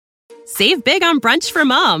Save big on brunch for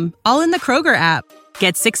mom, all in the Kroger app.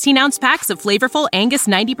 Get 16-ounce packs of flavorful Angus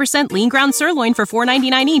 90% lean ground sirloin for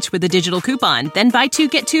 $4.99 each with a digital coupon. Then buy 2,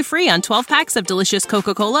 get 2 free on 12 packs of delicious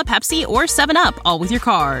Coca-Cola, Pepsi, or 7-Up, all with your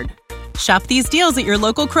card. Shop these deals at your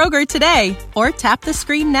local Kroger today, or tap the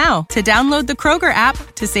screen now to download the Kroger app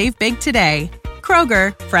to save big today.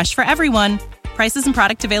 Kroger, fresh for everyone. Prices and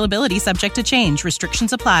product availability subject to change.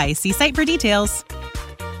 Restrictions apply. See site for details.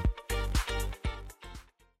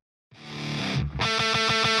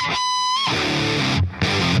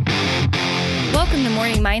 Welcome to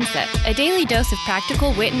Morning Mindset, a daily dose of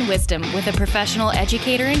practical wit and wisdom with a professional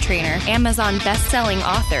educator and trainer, Amazon best-selling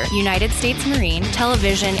author, United States Marine,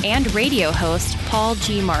 television and radio host, Paul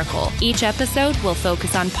G. Markel. Each episode will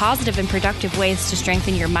focus on positive and productive ways to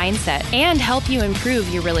strengthen your mindset and help you improve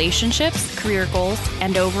your relationships, career goals,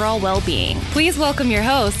 and overall well-being. Please welcome your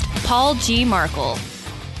host, Paul G. Markel.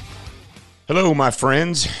 Hello, my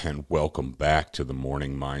friends, and welcome back to the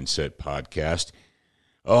Morning Mindset Podcast.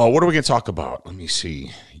 Oh, what are we going to talk about? Let me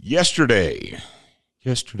see. Yesterday.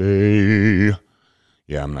 Yeah,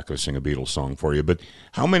 I'm not going to sing a Beatles song for you, but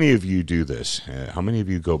how many of you do this? How many of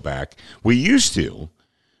you go back? We used to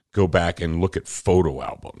go back and look at photo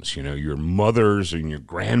albums. You know, your mothers and your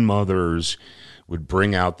grandmothers would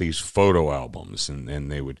bring out these photo albums,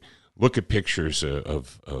 and they would look at pictures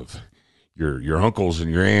of your uncles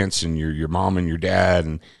and your aunts and your mom and your dad,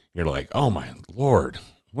 and you're like, oh, my Lord.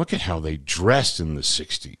 Look at how they dressed in the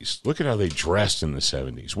 60s. Look at how they dressed in the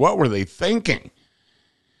 70s. What were they thinking?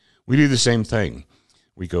 We do the same thing.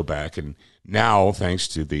 We go back, and now, thanks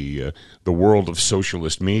to the world of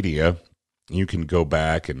socialist media, you can go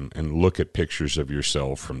back and look at pictures of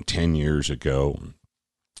yourself from 10 years ago.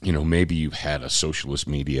 You know, maybe you've had a socialist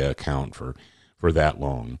media account for that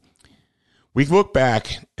long. We look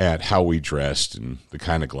back at how we dressed and the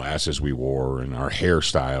kind of glasses we wore and our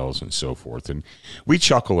hairstyles and so forth, and we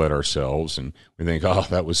chuckle at ourselves and we think, oh,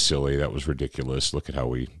 that was silly, that was ridiculous, look at how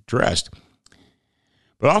we dressed.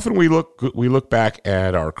 But often we look back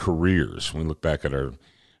at our careers, we look back at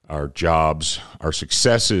our jobs, our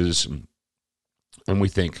successes, and we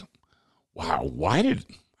think, wow,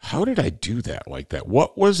 how did I do that like that?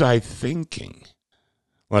 What was I thinking?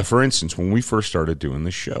 Like, for instance, when we first started doing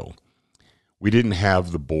the show, we didn't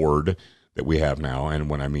have the board that we have now,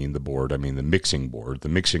 and when I mean the board, I mean the mixing board, the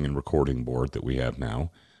mixing and recording board that we have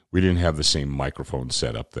now. We didn't have the same microphone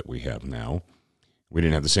setup that we have now. We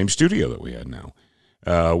didn't have the same studio that we had now.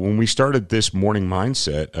 When we started this Morning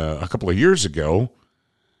Mindset a couple of years ago,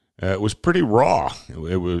 it was pretty raw.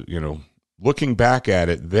 It was, you know, looking back at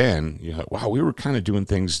it then, you know, wow, we were kind of doing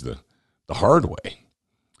things the hard way.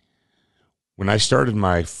 When I started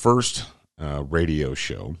my first radio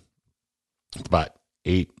show, about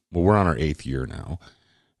we're on our 8th year now.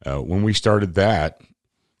 When we started that,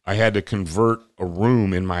 I had to convert a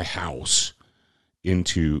room in my house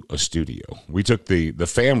into a studio. We took the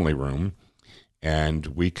family room and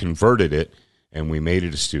we converted it and we made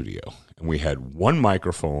it a studio. And we had one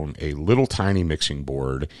microphone, a little tiny mixing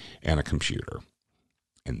board, and a computer.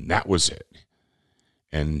 And that was it.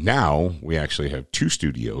 And now we actually have 2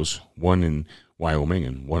 studios, one in Wyoming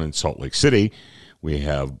and one in Salt Lake City. We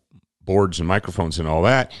have boards and microphones and all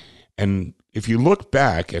that. And if you look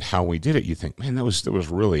back at how we did it, you think, man, that was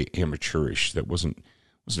really amateurish. That wasn't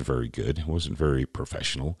very good. It wasn't very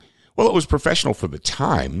professional. Well, it was professional for the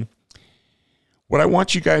time. What I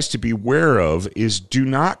want you guys to be aware of is do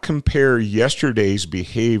not compare yesterday's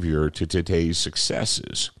behavior to today's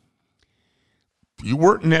successes. You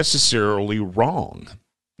weren't necessarily wrong.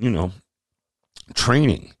 You know,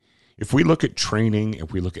 training. If we look at training,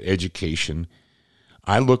 if we look at education,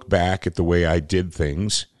 I look back at the way I did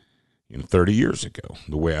things, 30 years ago,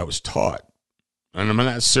 the way I was taught. And I'm not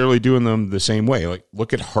necessarily doing them the same way. Like,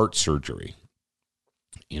 look at heart surgery.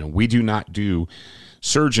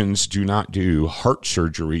 Surgeons do not do heart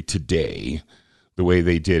surgery today the way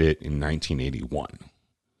they did it in 1981.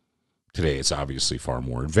 Today, it's obviously far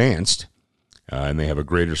more advanced, and they have a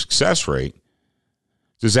greater success rate.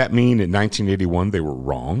 Does that mean in 1981 they were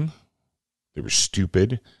wrong? They were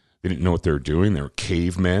stupid? They didn't know what they were doing. They were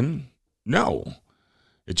cavemen. No.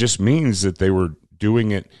 It just means that they were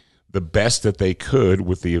doing it the best that they could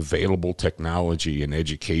with the available technology and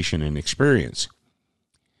education and experience.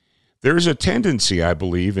 There's a tendency, I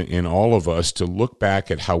believe, in all of us to look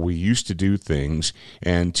back at how we used to do things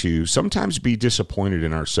and to sometimes be disappointed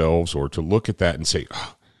in ourselves, or to look at that and say,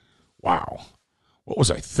 oh, wow, what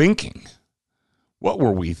was I thinking? What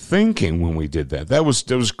were we thinking when we did that? That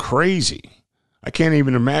was crazy. I can't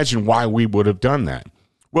even imagine why we would have done that.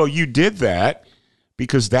 Well, you did that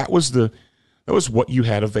because that was the That was what you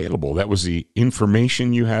had available. That was the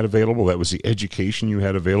information you had available. That was the education you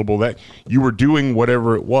had available. That you were doing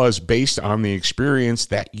whatever it was based on the experience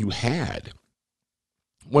that you had.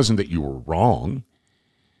 It wasn't that you were wrong.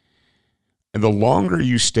 And the longer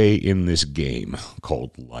you stay in this game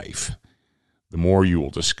called life, the more you will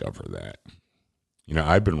discover that. You know,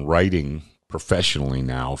 I've been writing professionally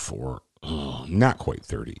now for not quite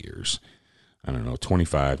 30 years. I don't know,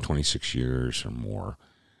 25, 26 years or more.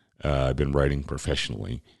 I've been writing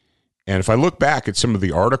professionally. And if I look back at some of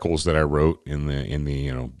the articles that I wrote in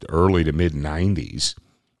the early to mid 90s,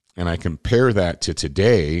 and I compare that to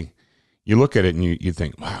today, you look at it and you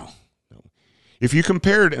think, wow. If you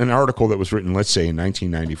compared an article that was written, let's say in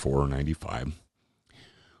 1994 or 95,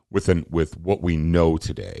 with what we know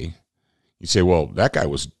today, you say, well, that guy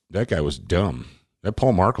was dumb. That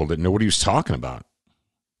Paul Markle didn't know what he was talking about.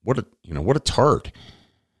 What a tart.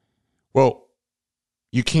 Well,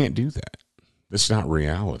 you can't do that. That's not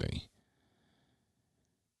reality.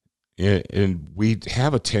 And we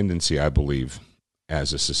have a tendency, I believe,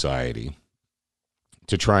 as a society,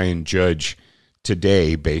 to try and judge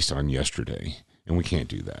today based on yesterday, and we can't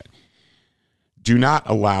do that. Do not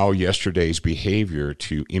allow yesterday's behavior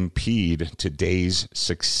to impede today's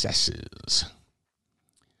successes.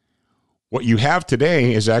 What you have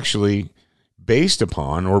today is actually based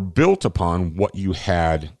upon or built upon what you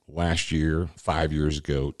had last year, 5 years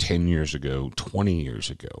ago, 10 years ago, 20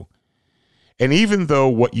 years ago. And even though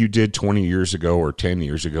what you did 20 years ago or 10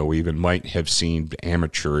 years ago even might have seemed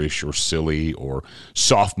amateurish or silly or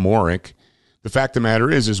sophomoric, the fact of the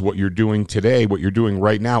matter is what you're doing today, what you're doing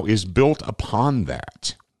right now is built upon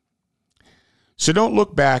that. So don't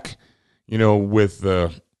look back,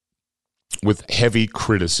 with heavy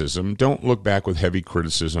criticism. Don't look back with heavy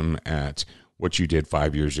criticism at what you did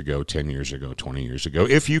 5 years ago, 10 years ago, 20 years ago.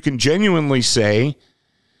 If you can genuinely say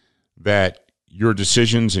that your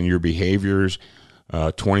decisions and your behaviors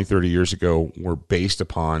 20, 30 years ago were based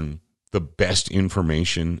upon the best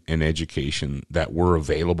information and education that were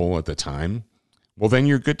available at the time, well, then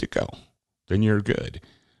you're good to go. Then you're good.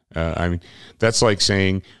 That's like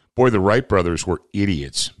saying, boy, the Wright brothers were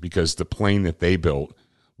idiots because the plane that they built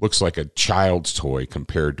looks like a child's toy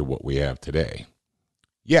compared to what we have today.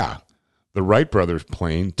 Yeah, the Wright brothers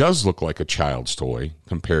plane does look like a child's toy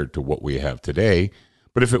compared to what we have today,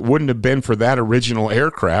 but if it wouldn't have been for that original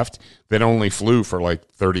aircraft that only flew for like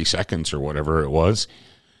 30 seconds or whatever it was,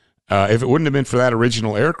 if it wouldn't have been for that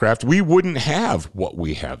original aircraft, we wouldn't have what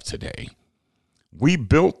we have today. We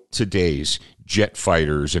built today's jet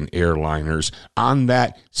fighters and airliners on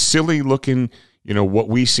that silly-looking, what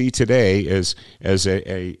we see today as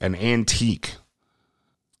an antique.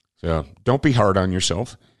 So don't be hard on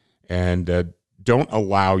yourself, and don't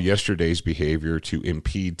allow yesterday's behavior to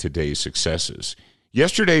impede today's successes.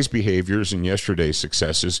 Yesterday's behaviors and yesterday's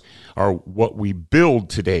successes are what we build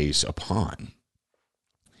today's upon.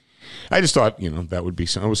 I just thought, that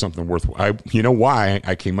was something worthwhile. Why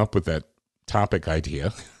I came up with that topic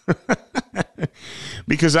idea?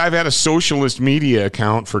 Because I've had a socialist media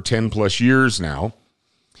account for 10 plus years now.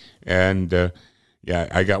 And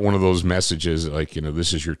I got one of those messages like,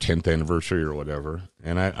 this is your 10th anniversary or whatever.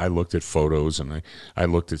 And I looked at photos and I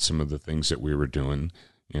looked at some of the things that we were doing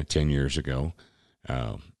 10 years ago.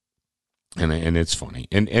 And it's funny.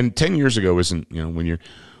 And 10 years ago isn't,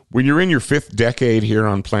 when you're in your fifth decade here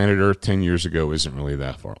on planet Earth, 10 years ago isn't really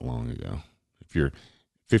that far long ago. If you're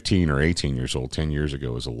 15 or 18 years old, 10 years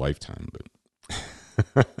ago is a lifetime, but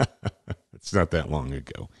it's not that long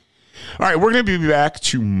ago. All right, we're going to be back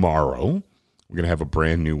tomorrow. We're going to have a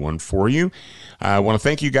brand new one for you. I want to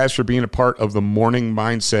thank you guys for being a part of the Morning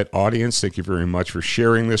Mindset audience. Thank you very much for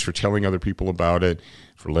sharing this, for telling other people about it,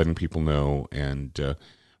 for letting people know, and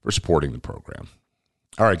for supporting the program.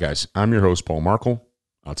 All right, guys, I'm your host, Paul Markle.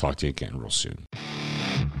 I'll talk to you again real soon.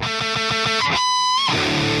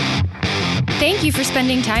 Thank you for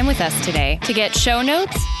spending time with us today. To get show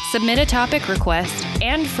notes, submit a topic request,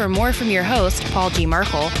 and for more from your host, Paul G.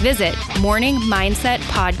 Markle, visit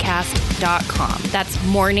morningmindsetpodcast.com. That's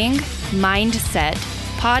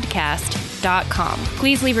morningmindsetpodcast.com.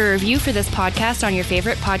 Please leave a review for this podcast on your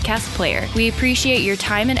favorite podcast player. We appreciate your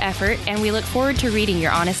time and effort, and we look forward to reading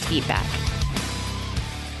your honest feedback.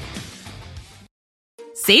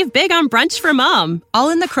 Save big on brunch for mom,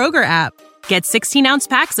 all in the Kroger app. Get 16-ounce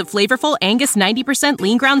packs of flavorful Angus 90%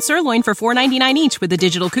 lean ground sirloin for $4.99 each with a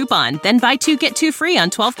digital coupon. Then buy 2, get 2 free on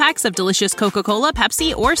 12 packs of delicious Coca-Cola,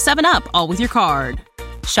 Pepsi, or 7-Up, all with your card.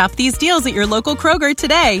 Shop these deals at your local Kroger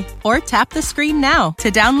today, or tap the screen now to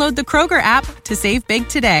download the Kroger app to save big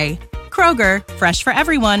today. Kroger, fresh for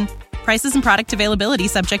everyone. Prices and product availability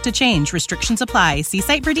subject to change. Restrictions apply. See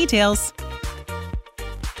site for details.